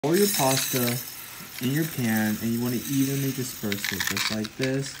Pour your pasta in your pan and you want to evenly disperse it just like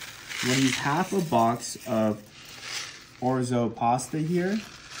this. You want to use half a box of orzo pasta here.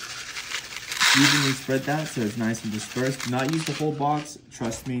 Evenly spread that so it's nice and dispersed. Do not use the whole box,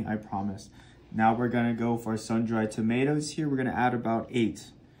 trust me, I promise. Now we're gonna go for sun-dried tomatoes here. We're gonna add about 8.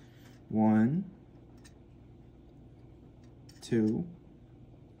 1, 2,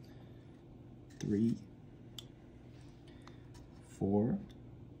 3, 4, 5.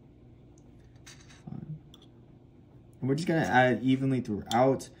 And we're just gonna add it evenly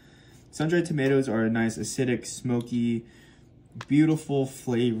throughout. Sun-dried tomatoes are a nice acidic, smoky, beautiful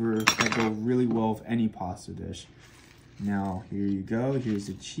flavor that go really well with any pasta dish. Now, here you go. Here's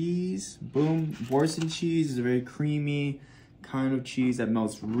the cheese. Boom. Boursin cheese is a very creamy kind of cheese that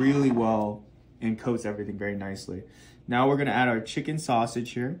melts really well and coats everything very nicely. Now we're gonna add our chicken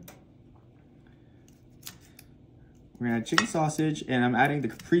sausage here. We're gonna add chicken sausage, and I'm adding the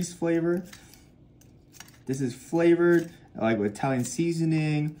caprese flavor. This is flavored like with Italian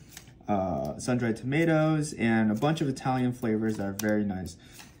seasoning, sun-dried tomatoes, and a bunch of Italian flavors that are very nice.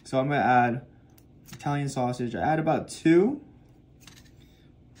 So I'm gonna add Italian sausage. I add about 2.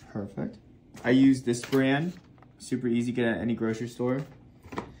 Perfect. I use this brand. Super easy to get at any grocery store.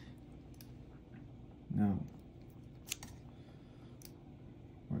 Now,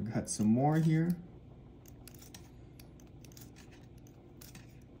 we're gonna cut some more here.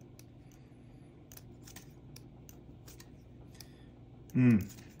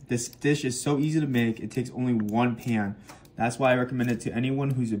 This dish is so easy to make. It takes only 1 pan. That's why I recommend it to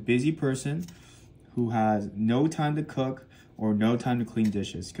anyone who's a busy person who has no time to cook or no time to clean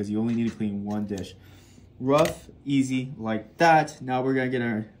dishes, because you only need to clean 1 dish. Rough, easy, like that. Now we're gonna get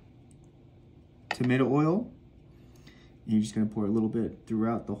our tomato oil. And you're just gonna pour a little bit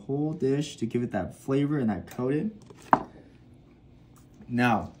throughout the whole dish to give it that flavor and that coating.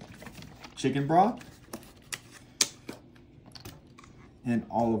 Now, chicken broth and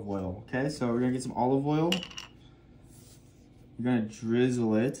olive oil. Okay, so we're gonna get some olive oil. You're gonna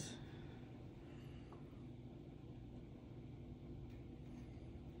drizzle it.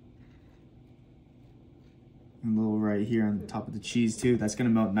 And a little right here on the top of the cheese too. That's gonna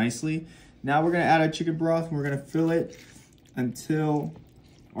melt nicely. Now we're gonna add our chicken broth and we're gonna fill it until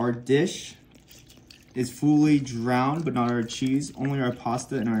our dish is fully drowned, but not our cheese, only our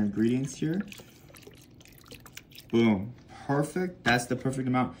pasta and our ingredients here. Boom. Perfect. That's the perfect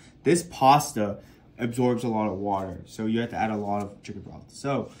amount. This pasta absorbs a lot of water, so you have to add a lot of chicken broth.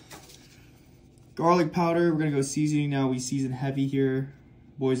 So, garlic powder. We're gonna go seasoning now. We season heavy here,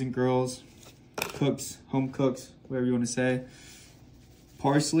 boys and girls, cooks, home cooks, whatever you want to say.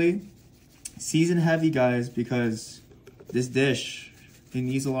 Parsley. Season heavy, guys, because this dish, it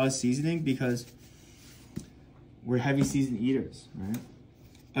needs a lot of seasoning because we're heavy seasoned eaters, right?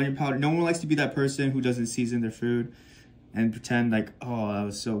 Onion powder. No one likes to be that person who doesn't season their food and pretend like, oh, that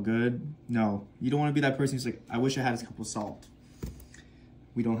was so good. No, you don't want to be that person who's like, I wish I had a cup of salt.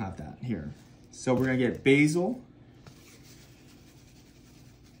 We don't have that here. So we're gonna get basil.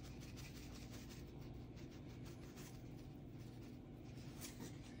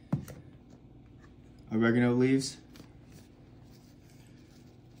 Oregano leaves.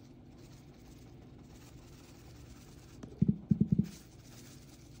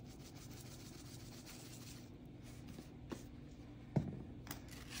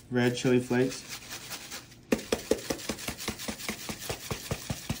 Red chili flakes.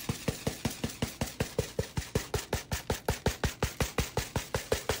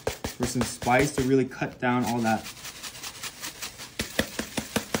 For some spice to really cut down all that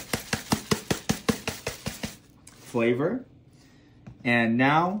flavor. And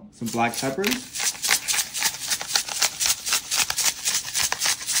now some black peppers.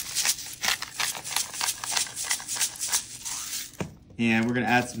 And we're gonna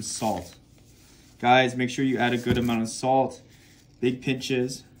add some salt. Guys, make sure you add a good amount of salt, big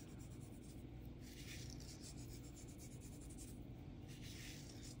pinches.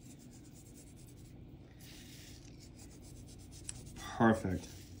 Perfect.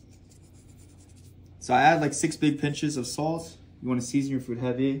 So I add like 6 big pinches of salt. You wanna season your food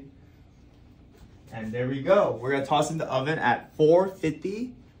heavy. And there we go. We're gonna toss it in the oven at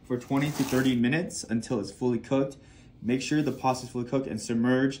 450 for 20 to 30 minutes until it's fully cooked. Make sure the pasta is fully cooked and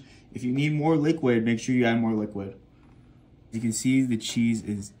submerged. If you need more liquid, make sure you add more liquid. You can see the cheese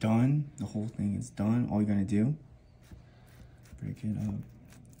is done. The whole thing is done. All you're gonna do, break it up.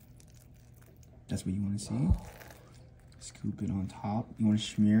 That's what you wanna see. Scoop it on top. You wanna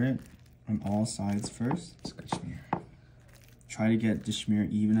smear it on all sides first. Just gonna smear. Try to get the smear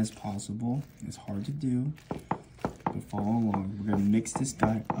even as possible. It's hard to do. But follow along. We're gonna mix this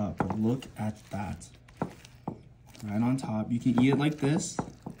guy up. But look at that. Right on top. You can eat it like this.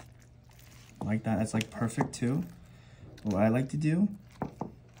 Like that. That's like perfect too. But what I like to do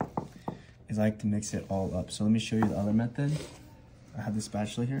is I like to mix it all up. So let me show you the other method. I have the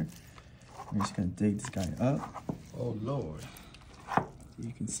spatula here. I'm just gonna dig this guy up. Oh Lord.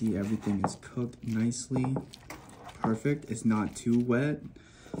 You can see everything is cooked nicely. Perfect. It's not too wet,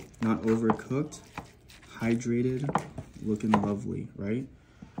 not overcooked, hydrated, looking lovely, right?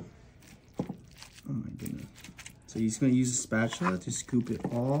 Oh my goodness. So you're just gonna use a spatula to scoop it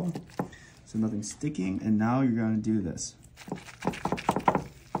all so nothing's sticking, and now you're gonna do this.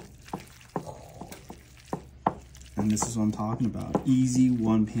 And this is what I'm talking about. Easy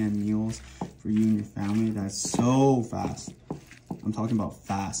one-pan meals for you and your family. That's so fast. I'm talking about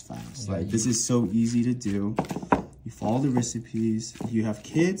fast. Like, this is so easy to do. You follow the recipes. If you have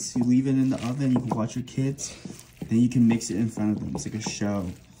kids, you leave it in the oven. You can watch your kids. Then you can mix it in front of them. It's like a show.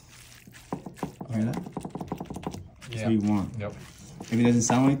 Hear that? That's what you want. Yep. If it doesn't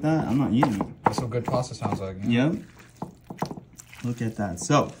sound like that, I'm not eating it. That's what good pasta sounds like. Yeah. Yep. Look at that.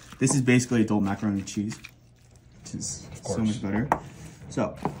 So, this is basically adult macaroni and cheese. Which is so much better.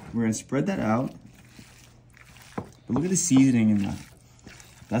 So, we're going to spread that out. But look at the seasoning in that.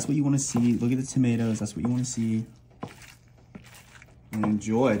 That's what you want to see. Look at the tomatoes. That's what you want to see. And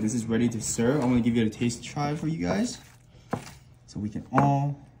enjoy. This is ready to serve. I'm going to give you a taste try for you guys, so we can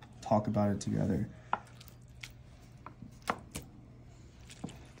all talk about it together.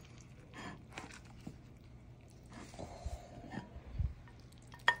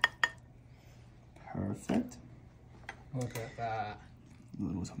 Perfect. Look at that. A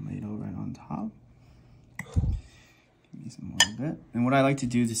little tomato right on top. Give me some more of it. And what I like to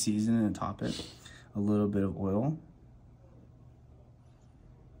do to season it and top it, a little bit of oil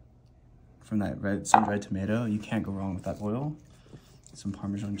from that sun-dried tomato. You can't go wrong with that oil. Some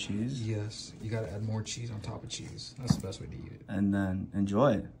Parmesan cheese. Yes, you gotta add more cheese on top of cheese. That's the best way to eat it. And then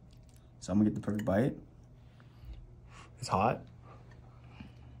enjoy it. So I'm gonna get the perfect bite. It's hot.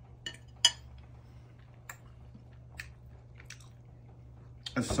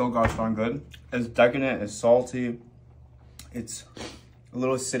 It's so gosh darn good. It's decadent, it's salty. It's a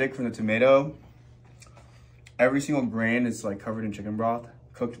little acidic from the tomato. Every single grain is like covered in chicken broth,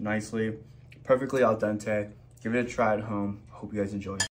 cooked nicely, perfectly al dente. Give it a try at home. Hope you guys enjoy.